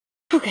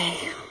Okay,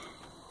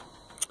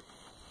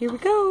 here we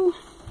go.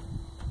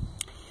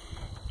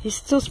 He's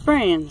still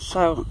spraying,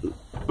 so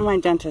my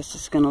dentist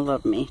is gonna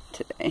love me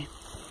today.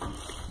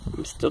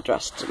 I'm still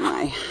dressed in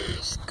my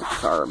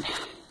skunk garb.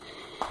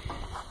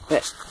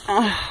 But,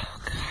 oh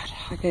God,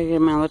 I gotta get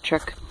him out of the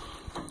truck.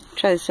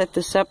 Try to set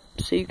this up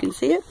so you can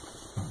see it.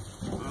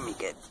 Let me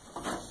get,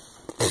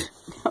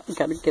 I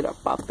gotta get up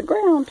off the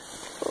ground.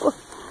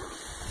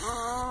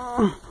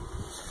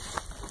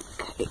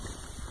 Okay,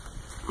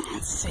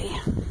 let's see.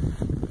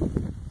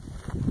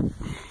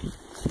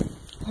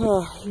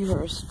 Oh, you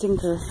are a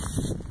stinker.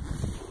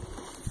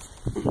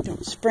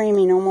 Don't spray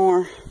me no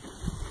more.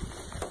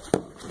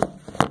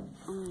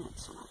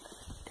 That's not gonna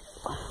do.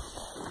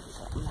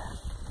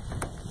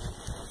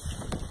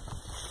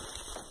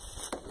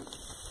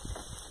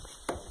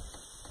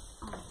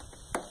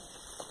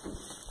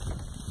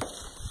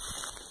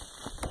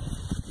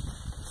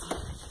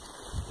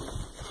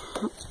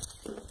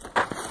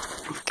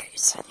 Okay,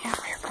 son, yeah,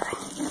 here, girl.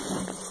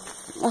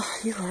 Oh,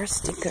 you are a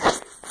stinker.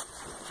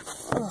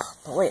 Oh,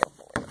 boy, oh,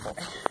 boy, oh,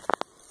 boy.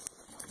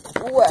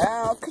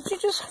 Wow, could you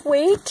just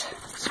wait?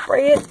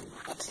 Spray it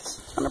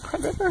on a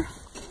predator?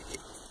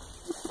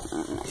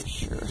 I'm not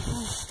sure.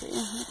 Let's see.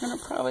 I'm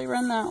gonna probably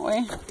run that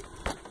way.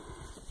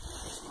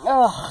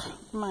 Oh,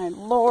 my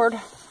Lord.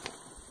 I'm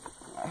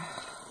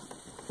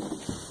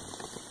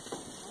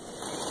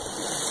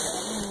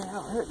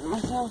out hurting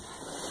myself.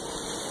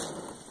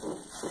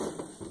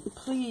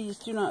 Please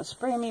do not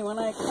spray me when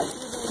I cut through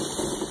this.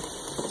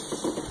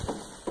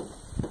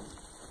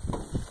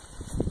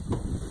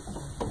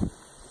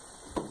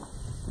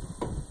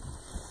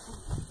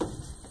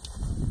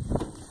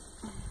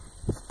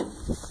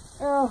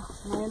 Oh,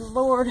 my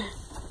Lord. I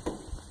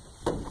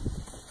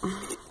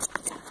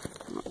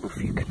don't know if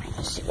you can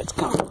really see what's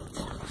coming.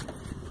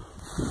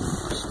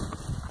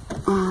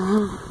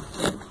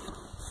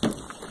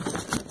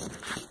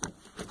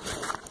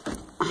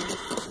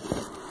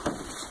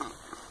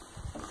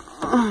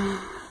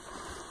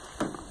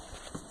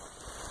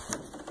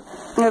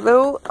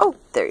 Hello? Oh,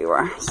 there you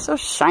are. It's so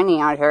shiny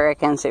out here, I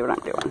can't see what I'm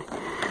doing.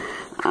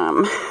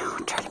 I'll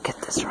try to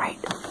get this right.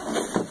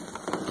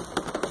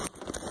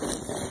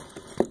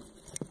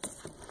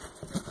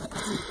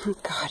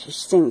 God, he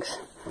stinks.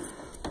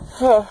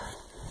 Oh,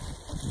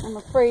 I'm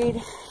afraid.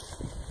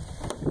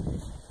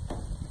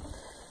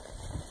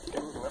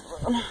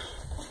 I'm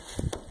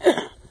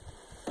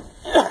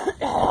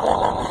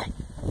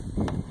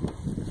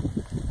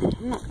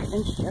not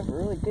convinced you have a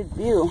really good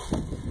view.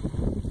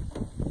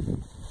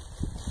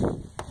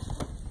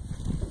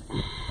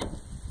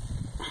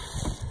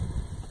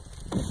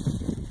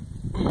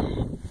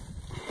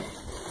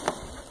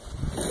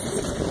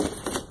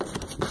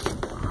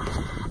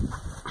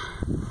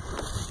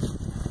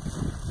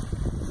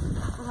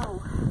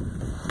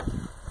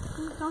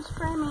 Don't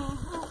spray me.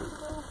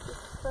 Oh, it's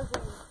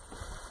fuzzy.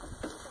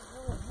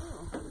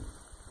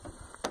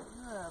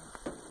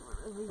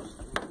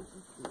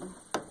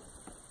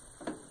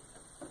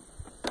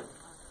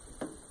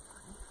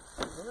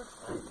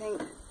 I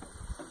think.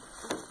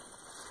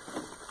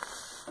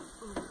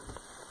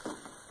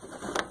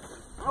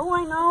 Oh,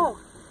 I know.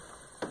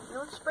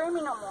 Don't spray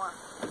me no more.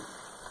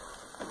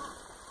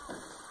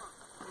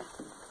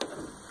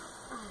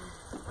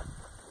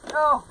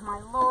 Oh, my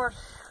Lord.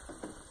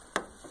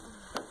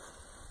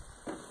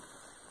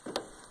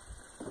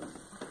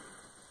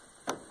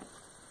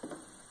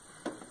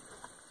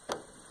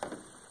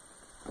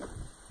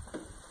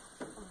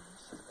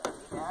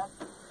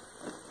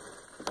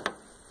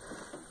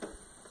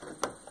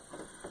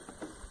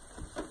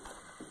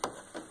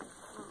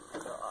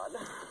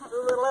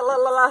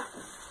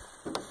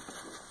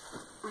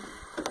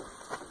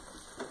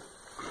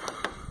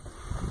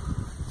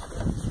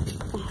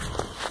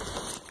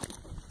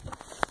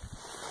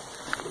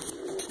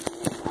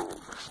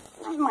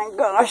 Oh my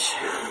gosh.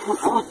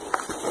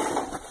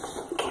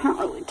 Can't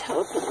really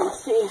tell if you can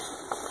see.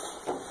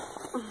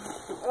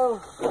 Oh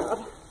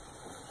God.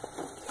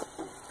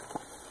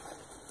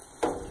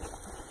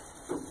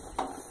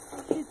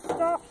 You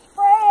stop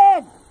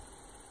spraying.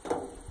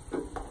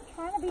 I'm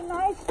trying to be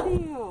nice to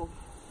you.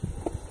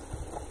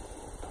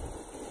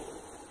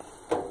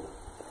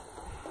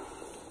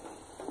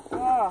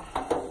 Oh.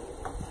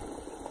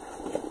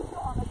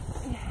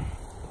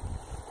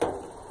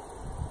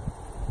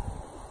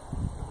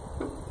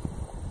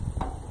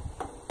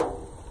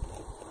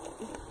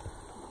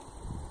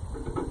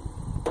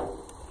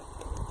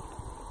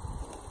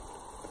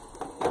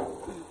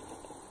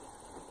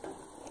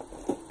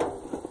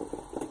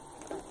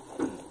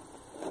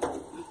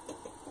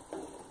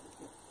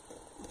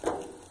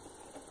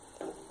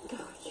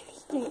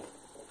 Stink.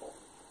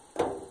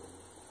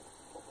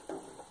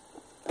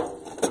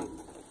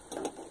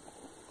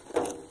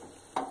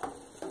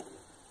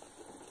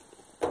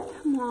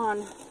 Come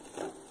on.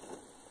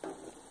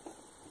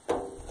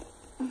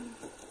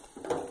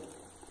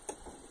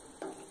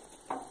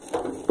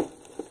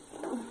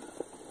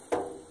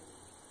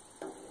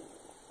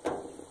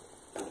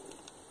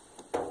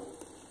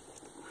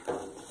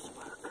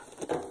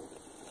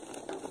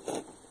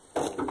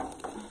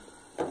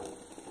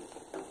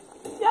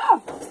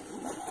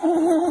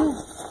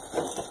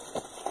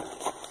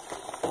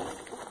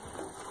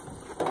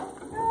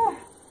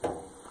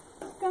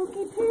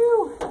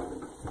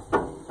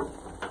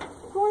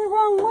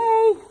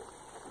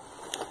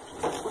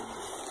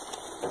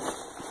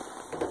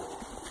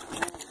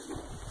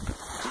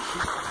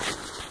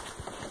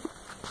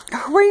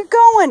 Where are you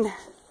going?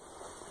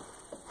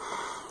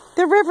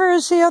 The river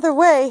is the other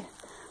way.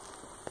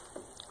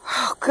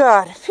 Oh,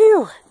 God.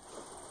 Phew.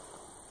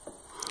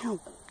 Oh,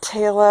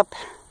 tail up.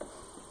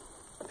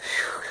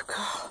 Phew,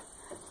 God.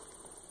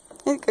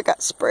 I think I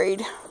got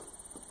sprayed.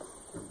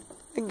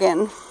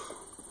 Again.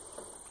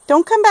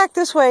 Don't come back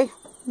this way.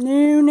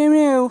 No, no,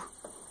 no.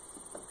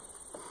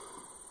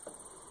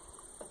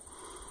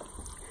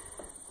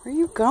 Where are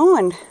you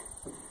going? I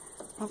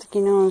don't think he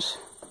knows.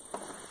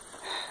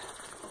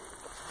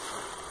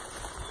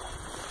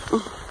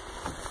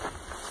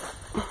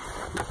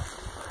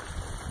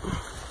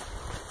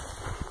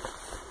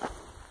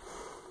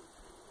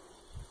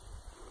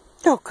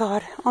 Oh,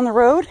 God. On the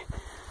road?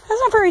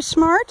 That's not very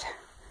smart.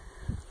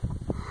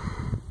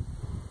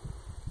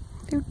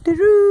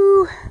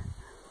 Doo-doo-doo.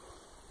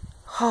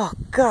 Oh,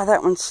 God,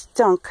 that one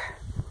stunk.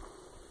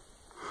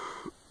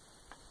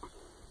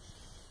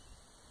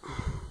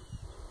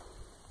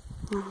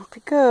 Off he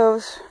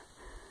goes.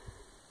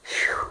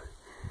 Whew.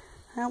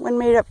 That one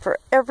made up for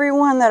every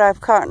one that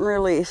I've caught and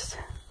released.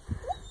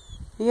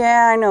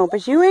 Yeah, I know,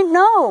 but you ain't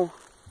know.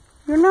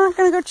 You're not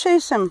going to go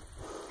chase him.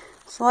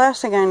 It's the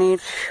last thing I need.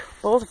 Whew.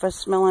 Both of us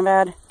smelling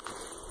bad.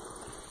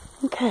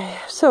 Okay,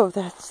 so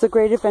that's the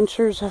great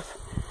adventures of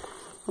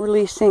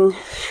releasing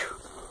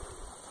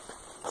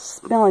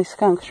smelly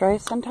skunks,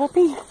 right,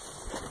 Suntoppy?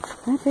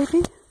 Right,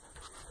 baby?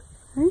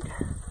 Right?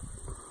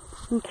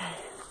 Okay.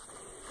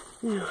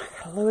 Now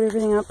I gotta load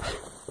everything up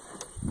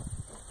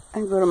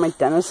and go to my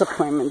dentist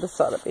appointment.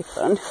 This ought to be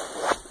fun.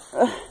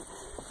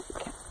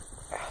 Okay.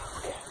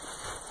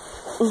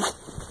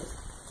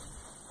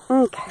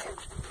 Okay.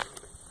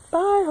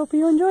 Bye. Hope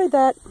you enjoyed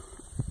that.